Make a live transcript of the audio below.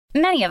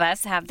Many of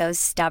us have those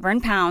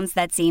stubborn pounds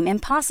that seem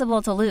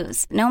impossible to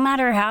lose, no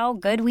matter how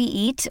good we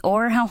eat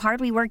or how hard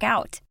we work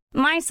out.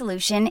 My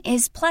solution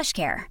is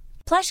PlushCare.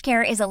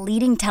 PlushCare is a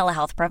leading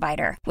telehealth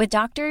provider with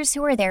doctors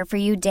who are there for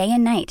you day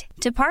and night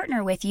to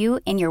partner with you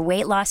in your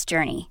weight loss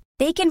journey.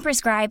 They can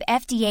prescribe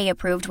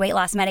FDA-approved weight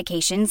loss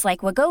medications like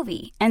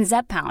Wegovy and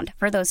Zepbound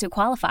for those who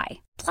qualify.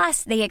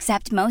 Plus, they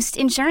accept most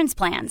insurance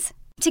plans.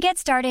 To get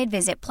started,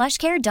 visit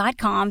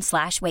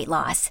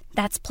plushcare.com/weightloss.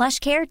 That's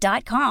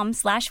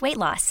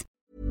plushcare.com/weightloss.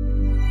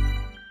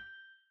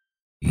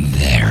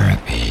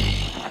 Therapy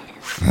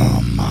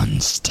for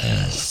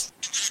monsters.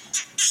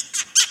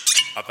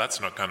 A That's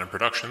Not Canon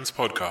Productions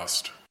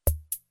podcast.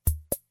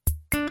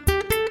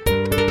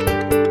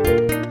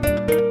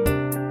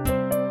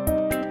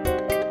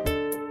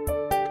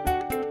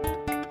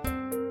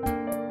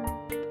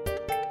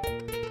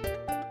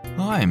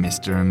 Hi,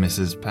 Mr. and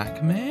Mrs.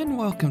 Pac-Man.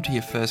 Welcome to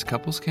your first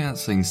couples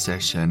counselling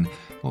session.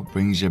 What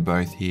brings you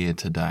both here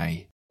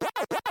today?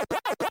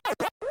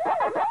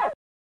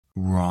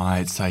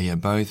 Right, so you're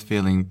both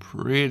feeling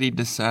pretty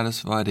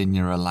dissatisfied in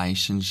your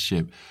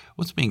relationship.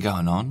 What's been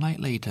going on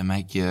lately to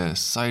make you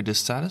so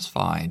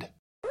dissatisfied?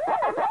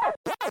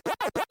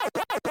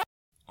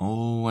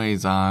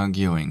 Always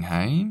arguing,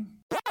 hey?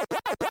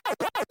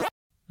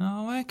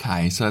 Oh,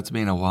 okay, so it's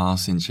been a while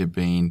since you've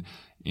been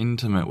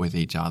intimate with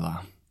each other.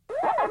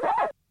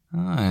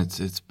 Oh,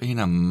 it's been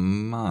a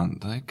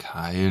month,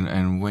 okay,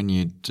 and when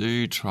you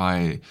do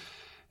try,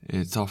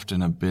 it's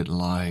often a bit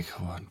like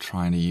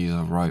trying to use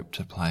a rope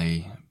to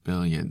play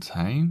billiards,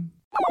 hey?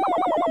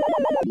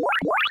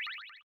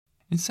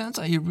 It sounds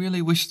like you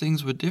really wish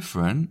things were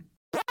different.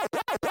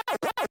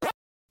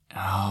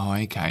 Oh,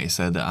 okay,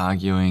 so the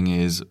arguing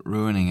is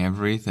ruining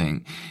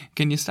everything.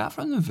 Can you start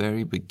from the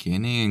very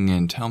beginning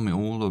and tell me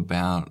all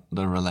about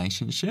the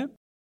relationship?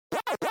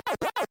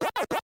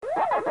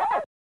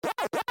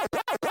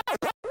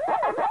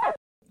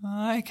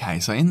 Okay,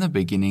 so in the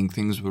beginning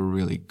things were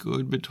really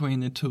good between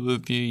the two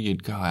of you.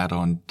 You'd go out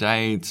on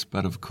dates,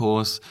 but of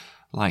course,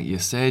 like you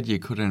said, you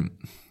couldn't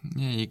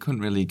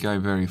really go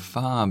very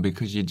far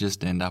because you'd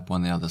just end up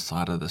on the other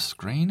side of the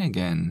screen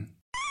again.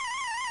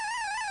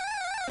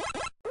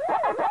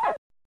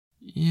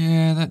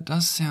 Yeah, that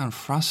does sound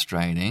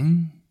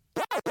frustrating.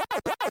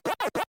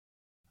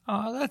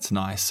 Oh, that's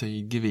nice. So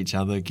you give each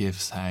other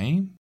gifts,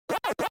 hey?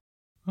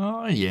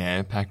 Oh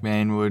yeah,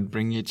 Pac-Man would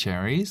bring you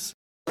cherries.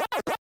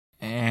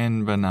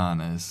 And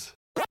bananas.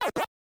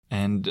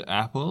 And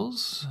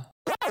apples.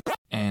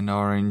 And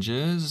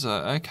oranges.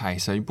 Okay,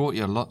 so he brought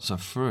you lots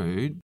of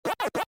fruit.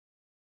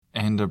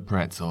 And a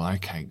pretzel.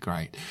 Okay,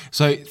 great.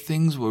 So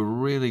things were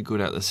really good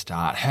at the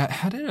start.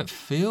 How did it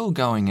feel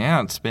going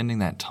out, spending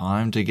that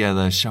time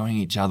together, showing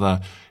each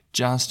other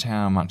just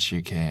how much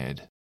you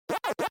cared?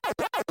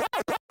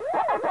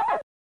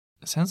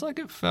 It sounds like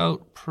it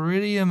felt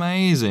pretty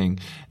amazing.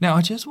 Now,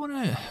 I just want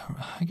to,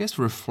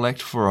 reflect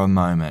for a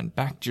moment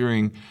back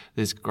during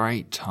this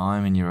great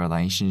time in your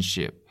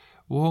relationship.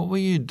 What were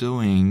you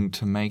doing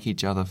to make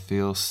each other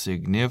feel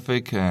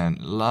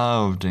significant,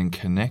 loved, and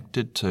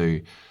connected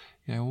to?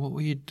 What were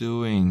you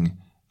doing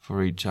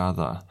for each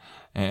other?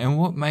 And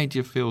what made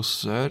you feel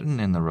certain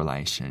in the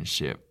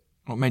relationship?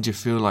 What made you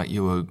feel like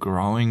you were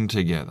growing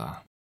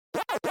together?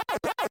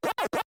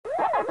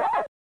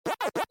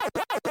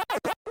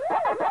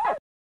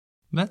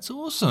 That's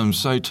awesome.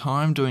 So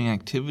time doing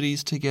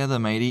activities together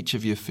made each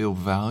of you feel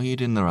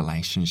valued in the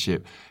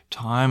relationship.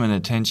 Time and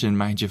attention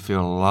made you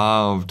feel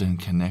loved and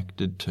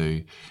connected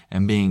to.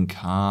 And being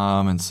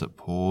calm and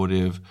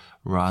supportive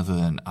rather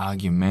than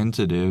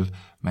argumentative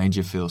made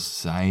you feel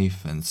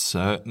safe and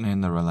certain in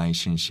the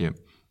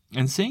relationship.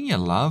 And seeing your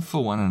love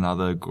for one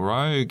another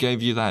grow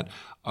gave you that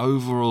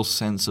overall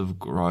sense of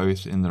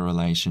growth in the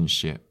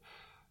relationship.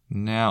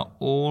 Now,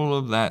 all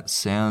of that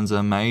sounds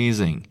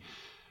amazing.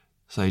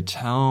 So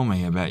tell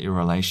me about your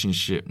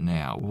relationship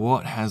now.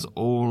 What has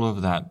all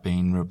of that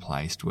been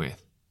replaced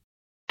with?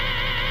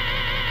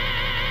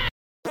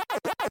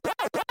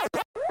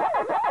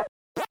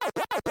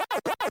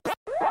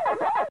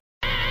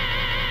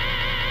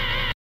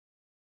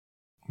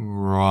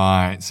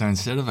 Right, so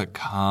instead of a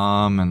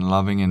calm and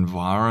loving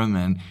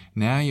environment,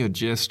 now you're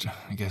just,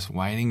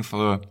 waiting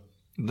for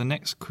the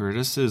next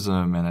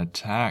criticism and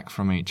attack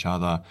from each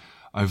other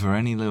over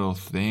any little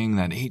thing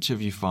that each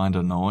of you find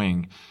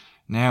annoying.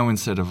 Now,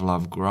 instead of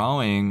love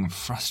growing,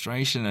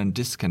 frustration and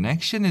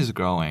disconnection is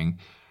growing.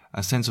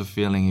 A sense of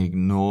feeling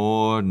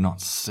ignored, not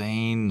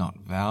seen, not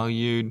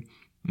valued,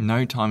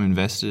 no time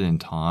invested in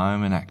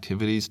time and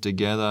activities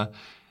together.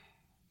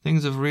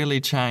 Things have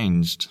really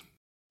changed.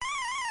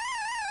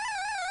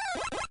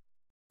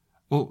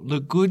 Well, the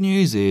good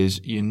news is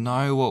you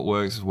know what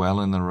works well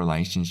in the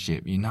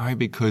relationship. You know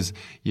because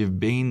you've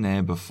been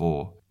there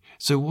before.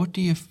 So what do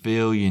you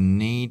feel you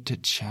need to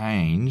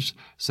change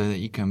so that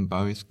you can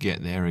both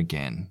get there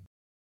again?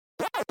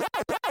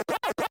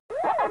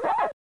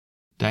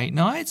 Date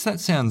nights,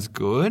 that sounds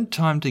good.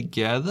 Time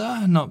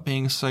together, not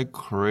being so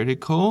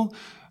critical.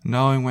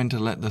 knowing when to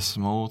let the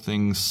small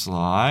things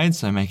slide,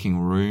 so making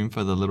room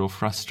for the little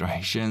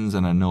frustrations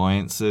and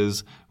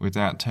annoyances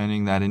without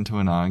turning that into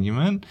an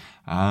argument,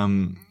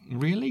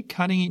 really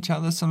cutting each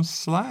other some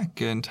slack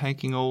and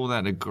taking all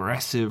that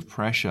aggressive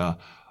pressure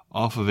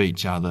off of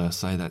each other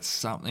so that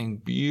something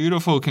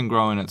beautiful can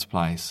grow in its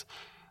place.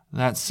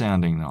 That's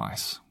sounding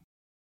nice.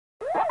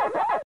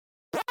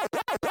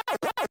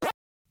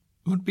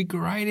 It would be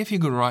great if you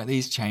could write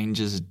these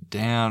changes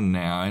down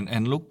now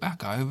and look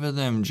back over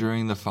them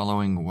during the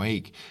following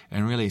week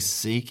and really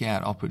seek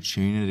out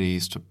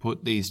opportunities to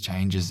put these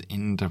changes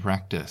into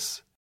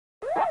practice.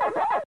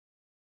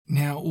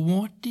 Now,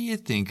 what do you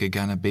think are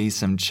going to be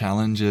some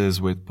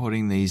challenges with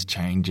putting these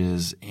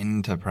changes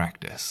into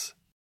practice?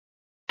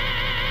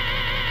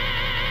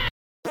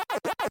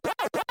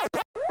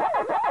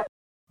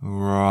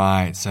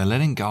 Right, so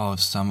letting go of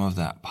some of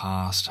that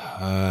past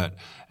hurt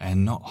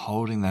and not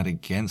holding that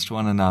against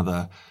one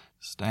another,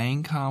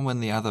 staying calm when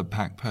the other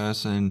pack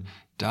person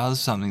does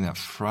something that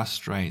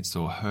frustrates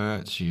or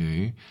hurts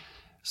you.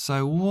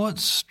 So what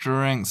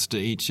strengths do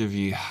each of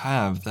you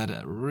have that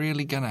are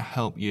really going to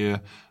help you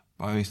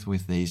both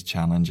with these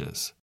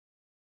challenges?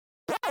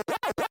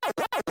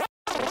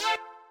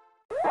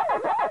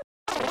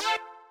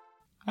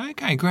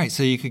 Okay, great.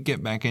 So you could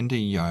get back into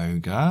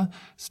yoga,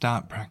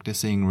 start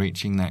practicing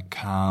reaching that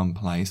calm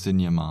place in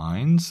your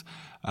minds.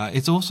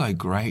 It's also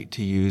great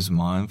to use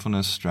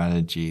mindfulness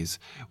strategies,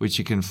 which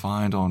you can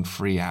find on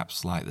free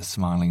apps like the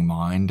Smiling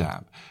Mind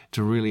app,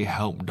 to really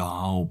help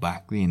dial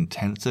back the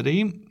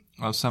intensity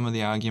of some of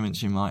the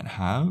arguments you might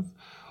have.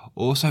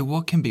 Also,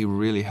 what can be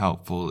really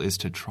helpful is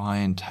to try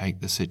and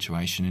take the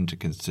situation into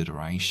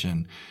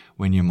consideration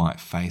when you might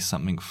face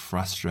something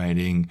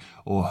frustrating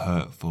or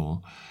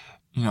hurtful.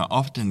 You know,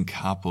 often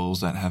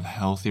couples that have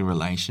healthy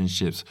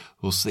relationships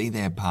will see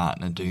their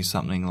partner do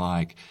something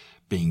like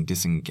being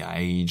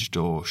disengaged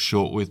or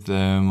short with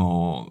them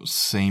or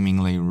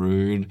seemingly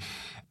rude,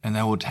 and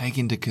they will take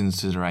into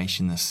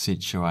consideration the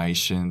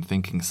situation,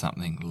 thinking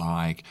something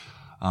like,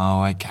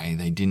 oh, okay,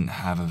 they didn't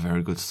have a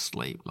very good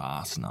sleep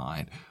last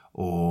night,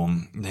 or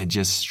they're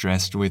just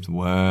stressed with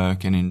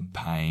work and in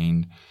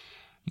pain.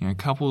 You know,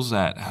 couples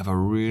that have a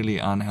really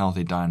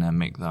unhealthy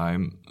dynamic,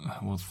 though,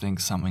 will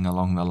think something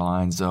along the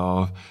lines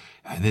of,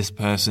 this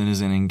person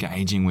isn't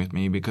engaging with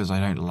me because they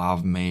don't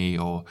love me,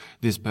 or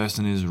this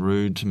person is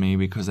rude to me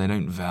because they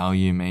don't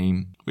value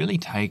me. Really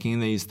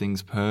taking these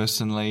things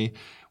personally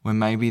when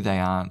maybe they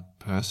aren't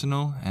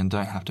personal and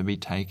don't have to be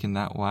taken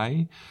that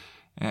way.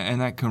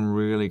 And that can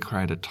really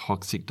create a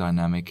toxic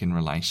dynamic in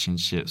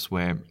relationships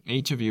where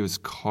each of you is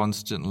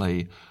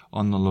constantly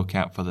on the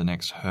lookout for the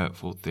next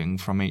hurtful thing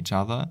from each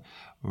other,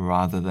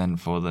 rather than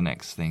for the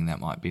next thing that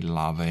might be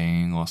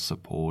loving or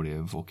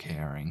supportive or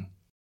caring.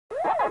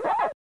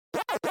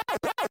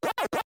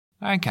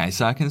 Okay,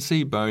 so I can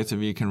see both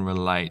of you can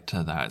relate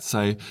to that.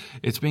 So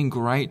it's been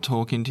great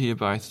talking to you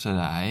both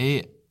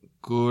today.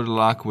 Good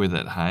luck with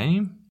it,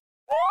 hey?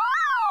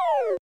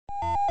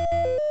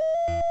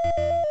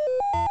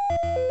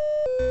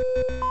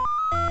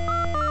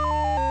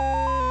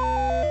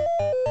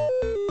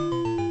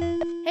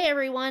 Hey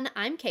everyone,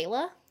 I'm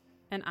Kayla.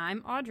 And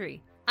I'm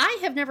Audrey. I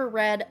have never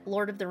read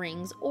Lord of the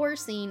Rings or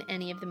seen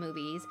any of the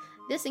movies.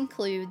 This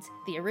includes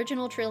the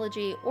original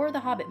trilogy or the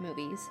Hobbit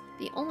movies.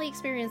 The only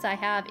experience I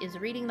have is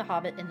reading The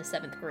Hobbit in the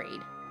 7th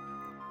grade.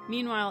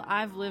 Meanwhile,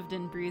 I've lived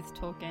and breathed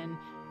Tolkien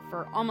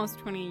for almost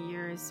 20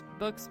 years.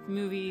 Books,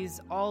 movies,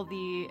 all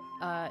the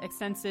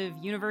extensive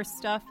universe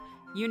stuff,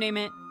 you name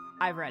it,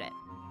 I've read it.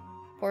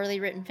 Poorly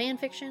written fan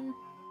fiction.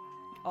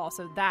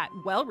 Also that,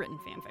 well-written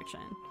fan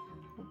fiction.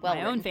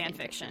 My own fan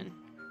fiction.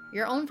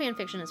 Your own fan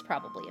fiction is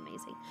probably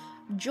amazing.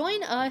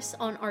 Join us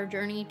on our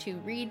journey to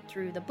read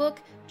through the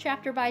book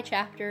chapter by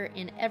chapter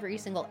in every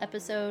single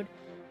episode.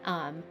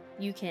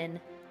 You can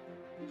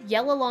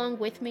yell along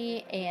with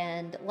me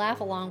and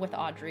laugh along with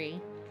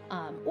Audrey,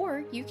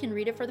 or you can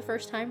read it for the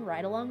first time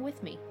right along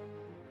with me.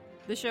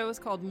 The show is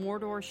called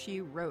Mordor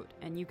She Wrote,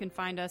 and you can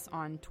find us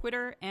on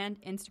Twitter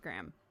and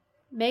Instagram.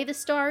 May the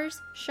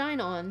stars shine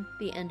on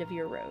the end of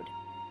your road.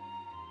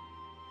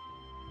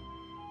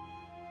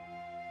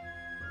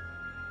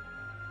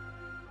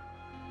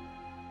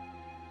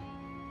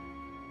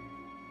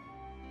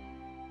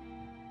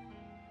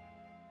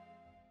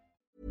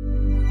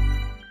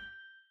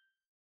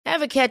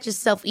 Ever catch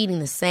yourself eating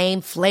the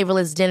same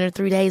flavorless dinner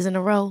 3 days in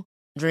a row?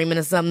 Dreaming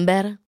of something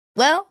better?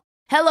 Well,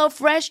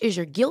 HelloFresh is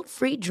your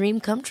guilt-free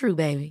dream come true,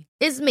 baby.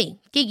 It's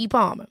me, Keke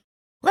Palmer.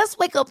 Let's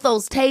wake up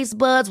those taste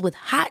buds with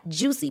hot,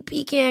 juicy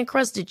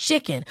pecan-crusted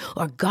chicken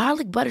or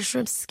garlic butter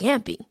shrimp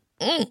scampi.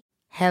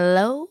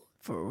 Hello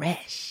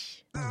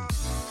Fresh.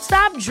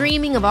 Stop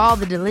dreaming of all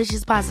the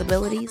delicious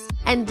possibilities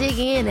and dig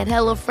in at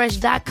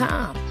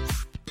HelloFresh.com.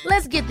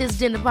 Let's get this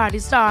dinner party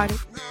started.